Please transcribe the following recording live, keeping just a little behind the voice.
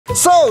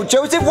So,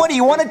 Joseph, what do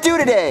you want to do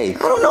today? I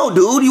don't know,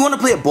 dude. You want to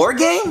play a board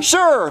game?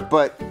 Sure,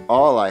 but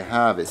all I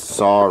have is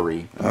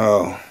sorry.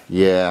 Oh.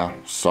 Yeah,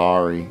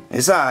 sorry.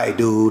 It's alright,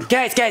 dude.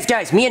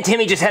 Guys, me and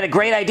Timmy just had a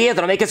great idea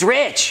that'll make us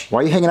rich. Why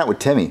are you hanging out with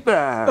Timmy?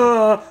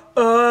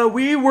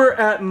 We were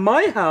at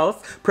my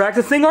house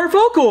practicing our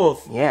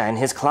vocals. Yeah, in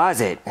his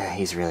closet.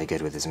 He's really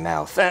good with his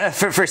mouth.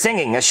 For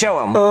singing,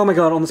 show him. Oh my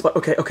god, on the spot.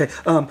 Okay.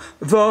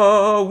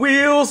 The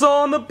wheels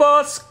on the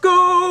bus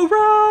go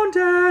round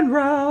and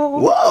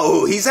round.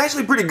 Whoa, he's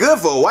actually pretty good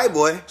for a white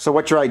boy. So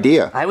what's your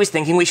idea? I was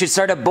thinking we should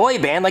start a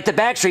boy band like the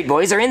Backstreet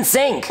Boys or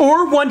NSYNC.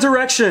 Or One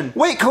Direction.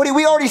 Wait, Cody,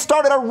 we already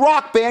started a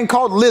rock band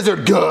called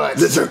Lizard Goods.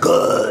 Lizard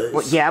Goods.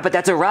 Well, yeah, but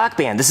that's a rock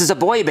band. This is a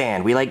boy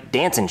band. We like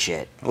dancing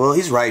shit. Well,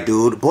 he's right,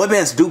 dude. Boy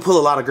bands do pull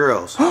a lot of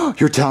girls.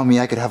 You're telling me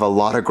I could have a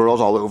lot of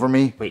girls all over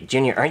me? Wait,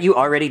 Junior, aren't you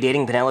already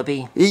dating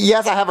Penelope?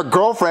 Yes, I have a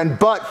girlfriend,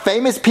 but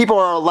famous people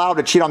are allowed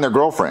to cheat on their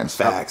girlfriends.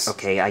 Facts.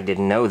 Okay, I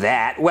didn't know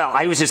that. Well,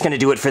 I was just gonna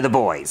do it for the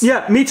boys.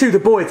 Yeah, me too, the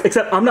boys,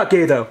 except I'm not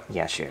gay though.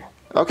 Yeah, sure.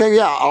 Okay,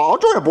 yeah, I'll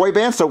join a boy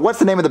band, so what's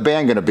the name of the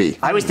band gonna be?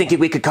 I was thinking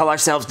we could call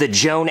ourselves the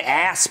Joan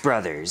Ass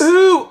Brothers.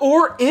 Ooh,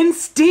 or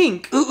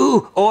Instinct.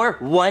 Ooh, or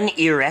One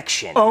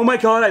Erection. Oh my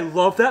god, I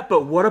love that,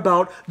 but what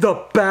about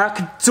the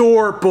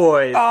Backdoor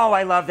Boys? Oh,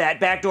 I love that.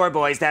 Backdoor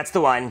Boys, that's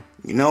the one.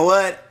 You know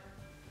what?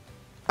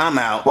 I'm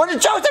out. What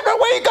did Joseph, where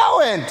are you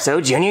going?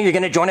 So, Junior, you're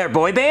gonna join our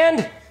boy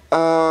band?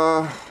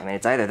 I mean,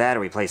 it's either that or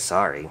we play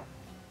Sorry.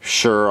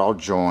 Sure, I'll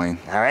join.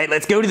 All right,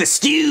 let's go to the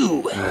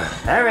stew.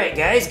 All right,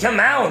 guys, come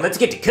on, let's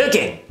get to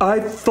cooking. I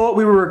thought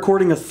we were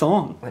recording a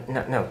song. What?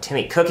 No,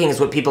 Timmy, cooking is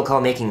what people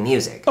call making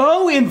music.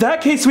 Oh, in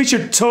that case, we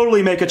should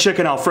totally make a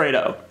chicken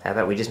Alfredo. How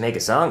about we just make a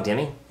song,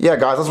 Timmy? Yeah,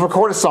 guys, let's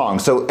record a song.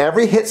 So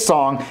every hit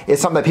song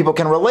is something that people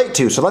can relate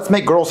to, so let's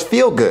make girls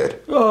feel good.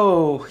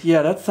 Oh,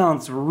 yeah, that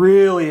sounds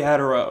really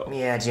hetero.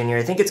 Yeah, Junior,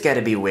 I think it's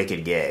gotta be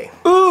wicked gay.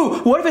 Ooh,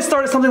 what if it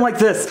started something like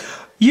this?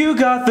 You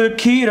got the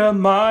key to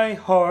my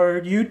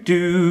heart, you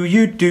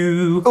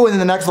do. Oh, and then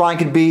the next line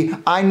could be,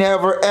 I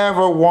never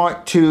ever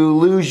want to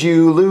lose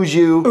you.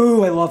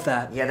 Ooh, I love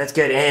that. Yeah, that's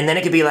good. And then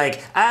it could be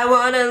like, I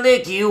wanna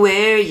lick you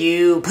where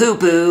you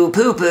poo-poo.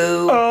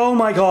 Oh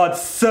my god,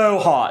 so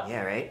hot.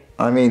 Yeah, right?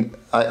 I mean,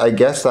 I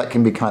guess that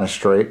can be kind of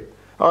straight.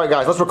 All right,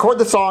 guys, let's record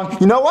the song.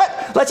 You know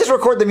what? Let's just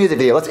record the music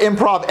video. Let's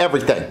improv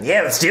everything.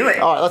 Yeah, let's do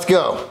it. All right, let's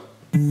go.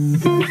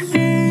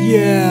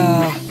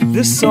 Yeah,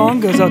 this song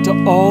goes out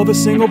to all the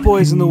single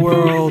boys in the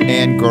world.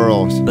 And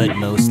girls. But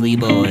mostly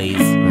boys.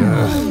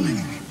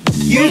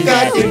 You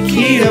got the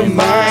key to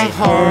my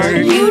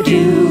heart. You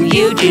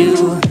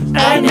do.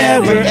 I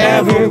never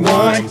ever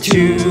want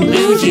to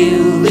Lose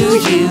you.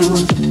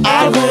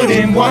 I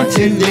wouldn't want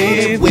to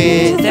live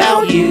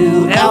Without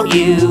you.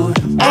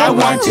 I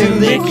want to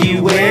lick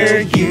you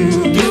where you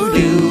do.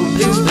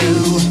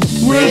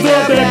 We're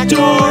the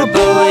Backdoor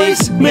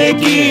Boys,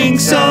 making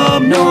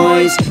some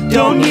noise.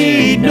 Don't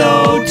need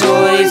no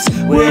toys.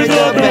 We're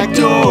the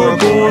Backdoor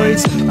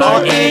Boys.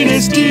 Our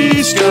anus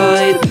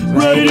destroyed,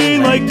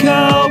 riding like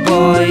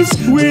cowboys.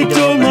 We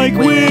don't like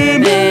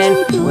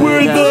women.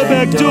 We're the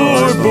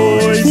Backdoor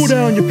Boys. Pull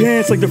down your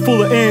pants like they're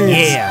full of ants.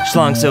 Yeah,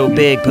 schlong so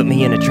big, put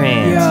me in a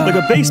trance. Yeah, like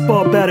a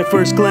baseball bat at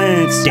first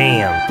glance.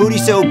 Damn. Booty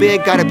so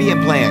big, gotta be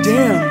implants.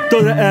 Damn,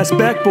 throw that ass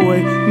back,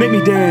 boy. Make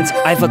me dance.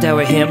 Eiffel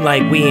Tower him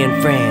like we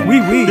in France.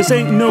 We. This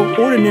ain't no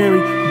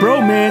ordinary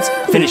bromance.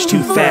 Finish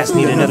too fast,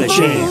 need another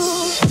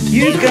chance.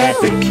 You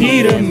got the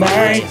key to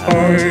my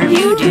heart.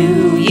 You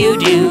do.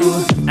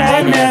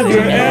 I never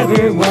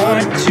ever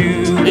want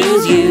to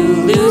Lose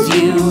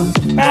you.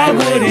 I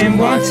wouldn't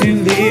want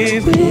to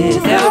live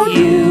Without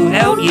you.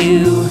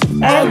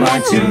 I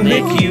want to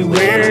lick you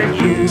where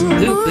you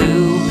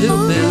Poo-poo.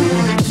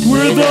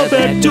 We're the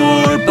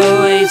Backdoor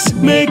Boys,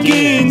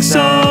 making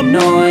some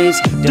noise.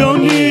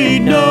 Don't need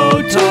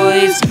no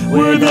toys.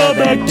 We're the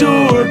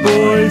Backdoor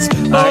Boys.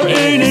 Our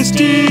anus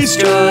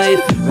destroyed,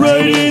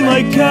 riding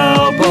like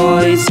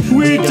cowboys.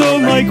 We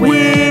don't like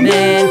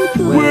women.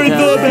 We're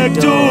the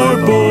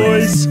Backdoor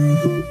Boys.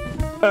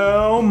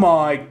 Oh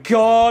my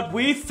god,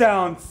 we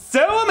sound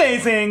so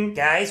amazing!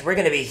 Guys, we're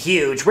gonna be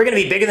huge. We're gonna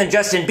be bigger than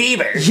Justin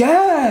Bieber.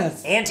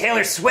 Yes! And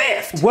Taylor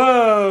Swift.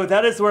 Whoa,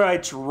 that is where I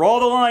draw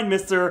the line,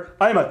 mister.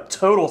 I'm a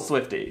total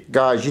Swiftie.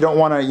 Guys, you don't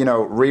want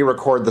to,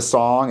 re-record the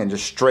song and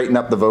just straighten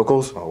up the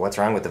vocals? Well, what's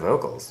wrong with the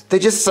vocals? They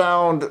just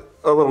sound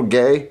a little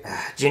gay.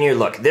 Junior,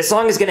 look, this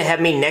song is gonna have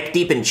me neck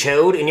deep in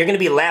chode, and you're gonna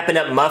be lapping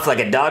up muff like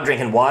a dog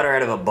drinking water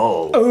out of a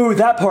bowl. Oh,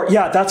 that part.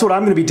 Yeah, that's what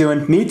I'm gonna be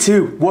doing. Me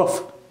too.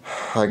 Woof.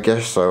 I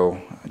guess so.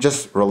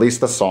 Just release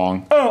the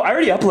song. Oh, I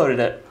already uploaded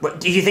it.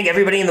 What, do you think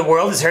everybody in the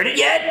world has heard it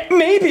yet?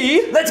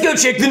 Maybe. Let's go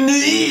check the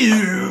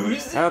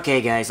news. Okay,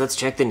 guys, let's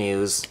check the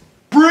news.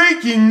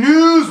 Breaking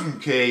news,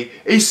 okay?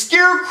 A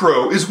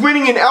scarecrow is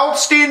winning an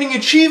Outstanding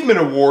Achievement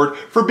Award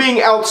for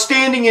being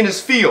outstanding in his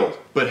field.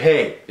 but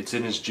hey, it's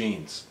in his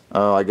genes.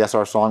 Oh, I guess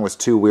our song was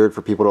too weird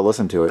for people to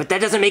listen to it. But that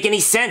doesn't make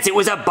any sense. It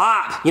was a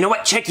bop. You know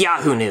what? Check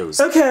Yahoo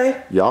News.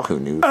 Okay. Yahoo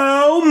News.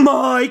 Oh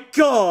my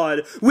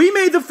god! We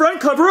made the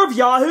front cover of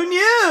Yahoo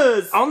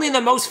News! Only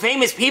the most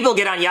famous people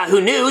get on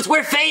Yahoo News.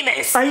 We're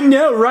famous. I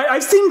know, right?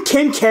 I've seen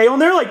Kim K on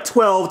there like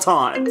 12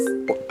 times.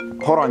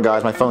 Hold on,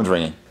 guys. My phone's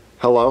ringing.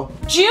 Hello?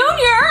 Junior,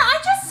 I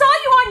just saw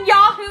you on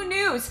Yahoo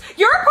News.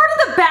 You're a part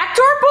of the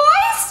Backdoor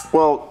Boys?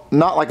 Well,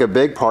 not like a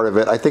big part of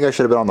it. I think I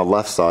should have been on the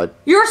left side.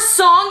 Your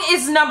song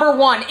is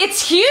 #1.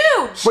 It's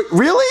huge. Wait,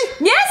 really?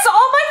 Yes,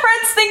 all my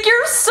friends think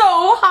you're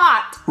so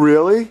hot.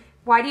 Really?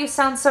 Why do you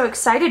sound so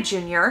excited,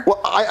 Junior?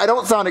 Well, I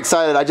don't sound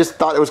excited. I just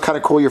thought it was kind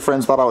of cool your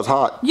friends thought I was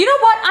hot. You know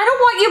what? I don't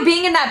want you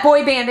being in that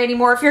boy band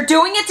anymore if you're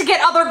doing it to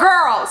get other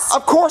girls.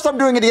 Of course I'm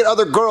doing it to get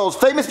other girls.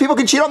 Famous people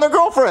can cheat on their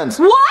girlfriends.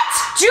 What?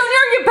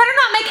 Junior, you better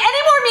not make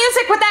any more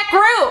music with that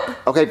group.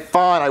 Okay,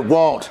 fine, I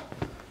won't.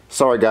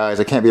 Sorry, guys.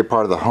 I can't be a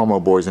part of the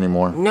Homo Boys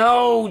anymore.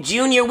 No,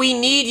 Junior, we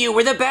need you.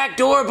 We're the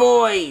Backdoor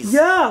Boys.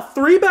 Yeah,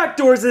 3 back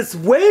doors is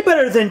way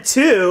better than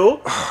 2.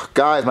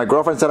 Guys, my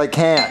girlfriend said I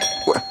can't.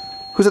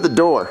 Who's at the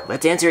door?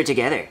 Let's answer it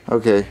together.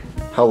 Okay.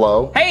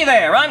 Hello? Hey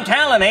there, I'm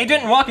talent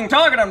agent and walking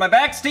target on my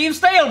back, Steve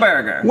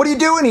Staleberger. What are you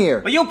doing here?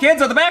 Well, you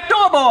kids are the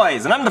backdoor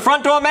boys, and I'm the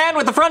front door man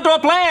with the front door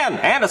plan,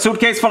 and a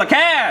suitcase full of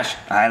cash.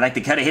 I like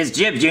the cut of his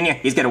jib, Junior.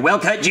 He's got a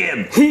well-cut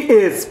jib. He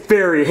is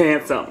very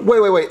handsome.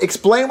 Wait.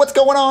 Explain what's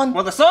going on?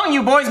 Well, the song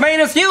you boys made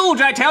is huge,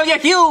 I tell you,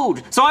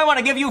 huge. So I want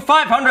to give you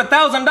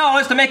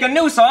 $500,000 to make a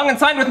new song and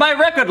sign with my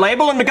record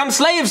label and become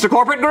slaves to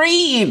corporate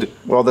greed.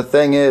 Well, the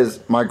thing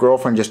is, my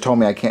girlfriend just told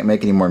me I can't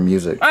make any more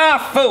music.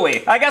 Ah,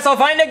 phooey. I guess I'll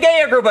find a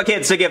gayer group of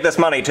kids to give this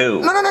money to.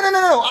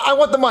 No. I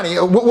want the money.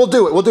 We'll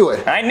do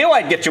it. I knew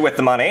I'd get you with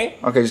the money.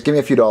 Okay, just give me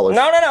a few dollars.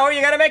 No, you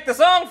gotta make the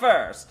song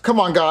first. Come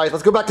on, guys.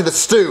 Let's go back to the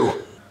stew.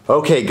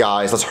 Okay,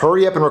 guys, let's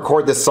hurry up and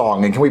record this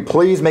song. And can we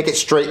please make it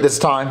straight this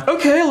time?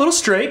 Okay, a little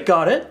straight,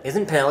 got it.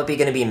 Isn't Penelope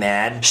gonna be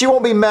mad? She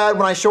won't be mad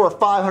when I show her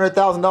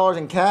 $500,000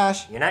 in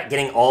cash. You're not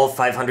getting all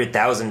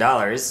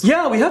 $500,000.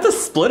 Yeah, we have to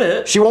split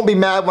it. She won't be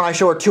mad when I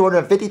show her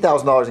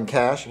 $250,000 in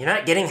cash. You're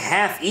not getting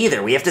half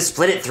either. We have to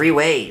split it 3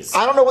 ways.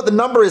 I don't know what the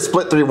number is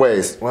split 3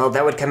 ways. Well,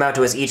 that would come out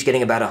to us each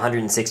getting about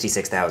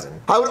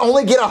 $166,000. I would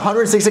only get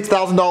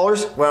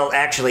 $166,000? Well,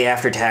 actually,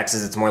 after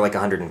taxes, it's more like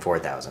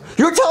 $104,000.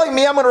 You're telling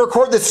me I'm gonna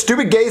record this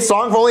stupid gay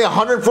song for only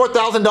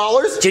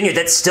 $104,000? Junior,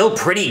 that's still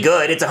pretty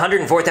good. It's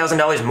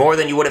 $104,000 more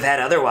than you would have had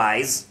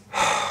otherwise.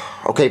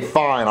 Okay,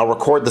 fine, I'll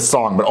record the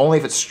song, but only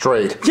if it's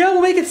straight. Yeah,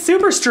 we'll make it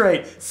super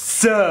straight.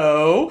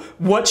 So,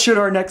 what should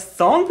our next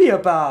song be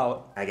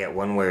about? I get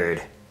one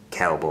word.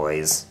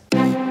 Cowboys.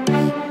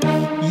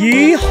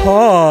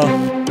 Yeehaw!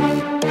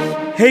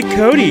 Hey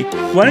Cody,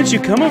 why don't you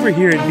come over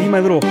here and be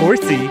my little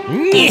horsey?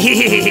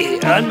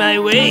 On my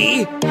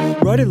way.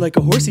 Ride it like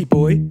a horsey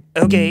boy.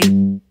 Okay.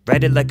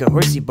 Ride it like a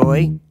horsey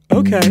boy.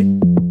 Okay.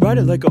 Ride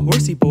it like a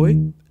horsey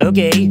boy.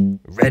 Okay.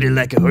 Ride it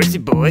like a horsey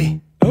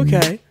boy.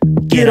 Okay.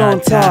 Get on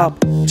top,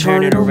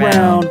 turn it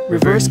around,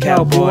 reverse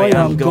cowboy,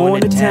 I'm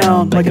going to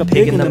town. Like a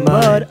pig in the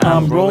mud,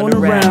 I'm rolling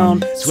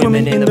around,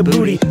 swimming in the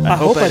booty, I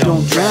hope I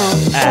don't drown.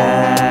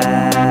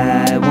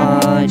 I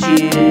want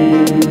you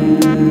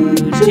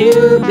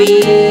to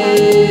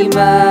be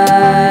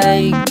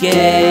my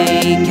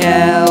gay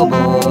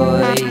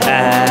cowboy.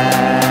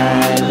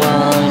 I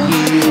want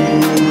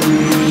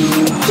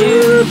you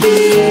to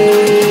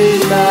be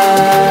my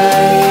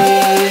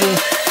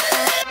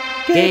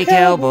gay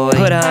cowboy.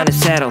 Put on a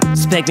saddle,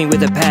 spank me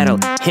with a paddle.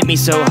 Hit me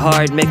so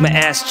hard, make my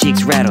ass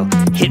cheeks rattle.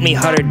 Hit me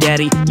harder,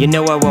 daddy, you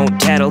know I won't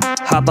tattle.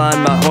 Hop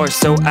on my horse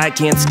so I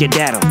can't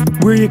skedaddle.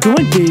 Where you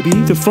going, baby?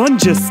 The fun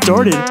just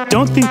started.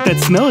 Don't think that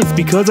smell is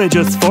because I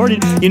just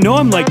farted. You know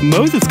I'm like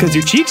Moses cause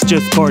your cheeks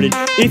just parted.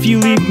 If you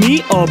leave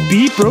me, I'll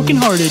be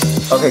brokenhearted.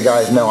 Okay,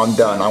 guys, no, I'm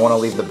done. I want to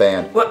leave the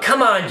band. What?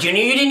 Come on,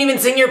 Junior, you didn't even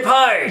sing your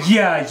part.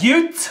 Yeah,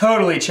 you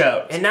totally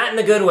choked. And not in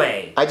the good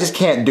way. I just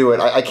can't do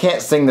it. I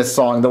can't sing this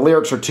song. The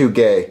lyrics are too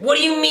gay. What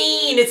do you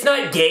mean? It's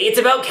not gay, it's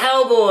about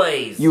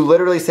cowboys. You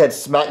literally said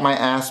smack my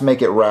ass,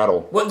 make it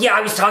rattle. Well, yeah,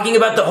 I was talking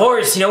about the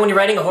horse. You know when you're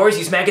riding a horse,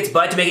 you smack its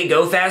butt to make it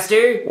go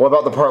faster? What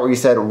about the part where you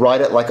said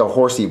ride it like a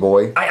horsey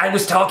boy? I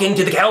was talking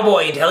to the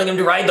cowboy and telling him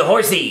to ride the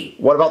horsey.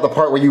 What about the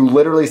part where you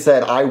literally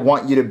said I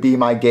want you to be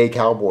my gay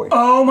cowboy?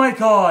 Oh my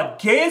god,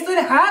 gay isn't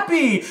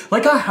happy,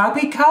 like a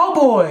happy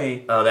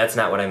cowboy. Oh, that's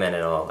not what I meant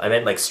at all. I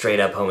meant like straight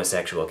up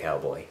homosexual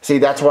cowboy. See,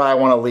 that's why I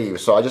want to leave,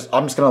 so I'm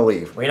just gonna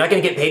leave. Well, you're not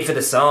gonna get paid for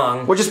the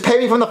song. Well, just pay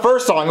me from the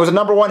first song. It was a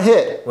 #1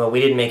 hit. Well, we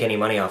didn't make any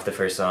money off the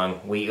first song.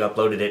 We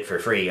uploaded it for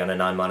free on a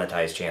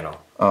non-monetized channel.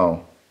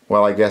 Oh,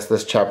 well, I guess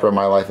this chapter of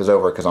my life is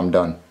over because I'm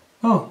done.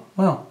 Oh,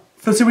 well.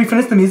 So should we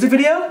finish the music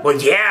video? Well,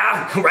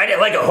 yeah, ride it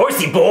like a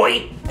horsey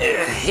boy.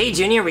 Hey,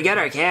 Junior, we got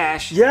our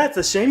cash. Yeah, it's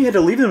a shame you had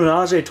to leave the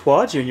Menage a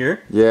Trois,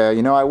 Junior. Yeah,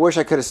 you know, I wish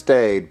I could have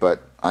stayed,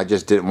 but I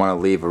just didn't want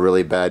to leave a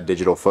really bad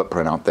digital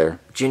footprint out there.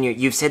 Junior,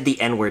 you've said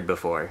the N-word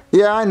before.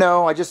 Yeah, I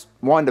know. I just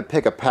wanted to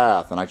pick a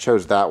path, and I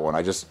chose that one.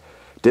 I just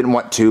Didn't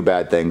want two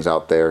bad things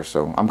out there,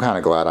 so I'm kind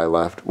of glad I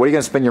left. What are you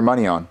gonna spend your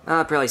money on?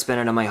 I'll probably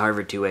spend it on my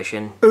Harvard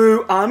tuition.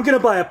 Ooh, I'm gonna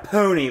buy a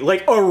pony,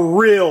 like a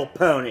real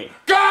pony.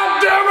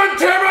 God damn it,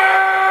 Timmy!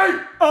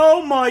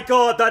 Oh my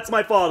god, that's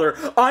my father.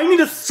 I need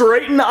to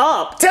straighten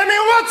up. Timmy,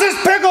 what's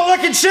this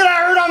pickle-looking shit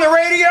I heard on the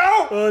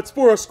radio? It's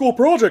for a school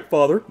project,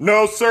 father.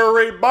 No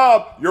sirree,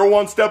 Bob. You're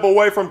one step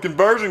away from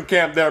conversion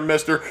camp there,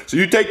 mister. So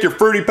you take your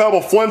Fruity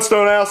Pebble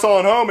Flintstone ass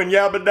on home and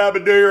yabba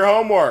dabba do your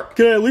homework.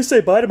 Can I at least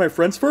say bye to my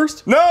friends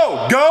first?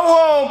 No! Go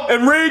home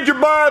and read your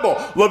Bible.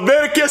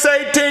 Leviticus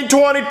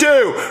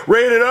 18:22.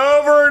 Read it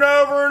over and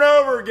over and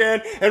over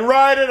again and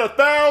write it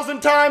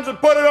 1,000 times and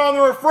put it on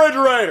the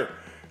refrigerator.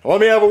 Let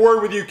me have a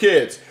word with you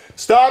kids.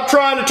 Stop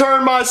trying to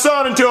turn my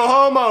son into a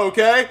homo,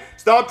 okay?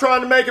 Stop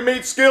trying to make him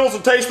eat Skittles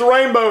and taste the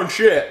rainbow and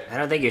shit. I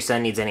don't think your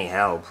son needs any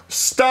help.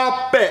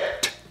 Stop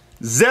it.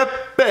 Zip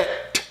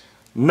it.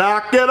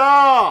 Knock it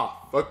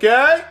off,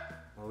 okay?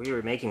 Well, we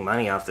were making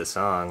money off the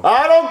song.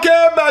 I don't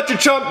care about your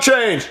chump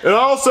change. And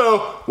also,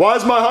 why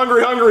is my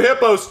hungry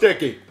hippo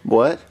sticky?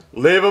 What?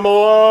 Leave him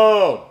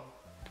alone.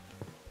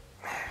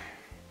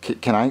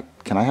 Can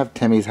I have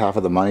Timmy's half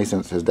of the money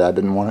since his dad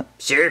didn't want it?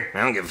 Sure,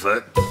 I don't give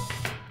a fuck.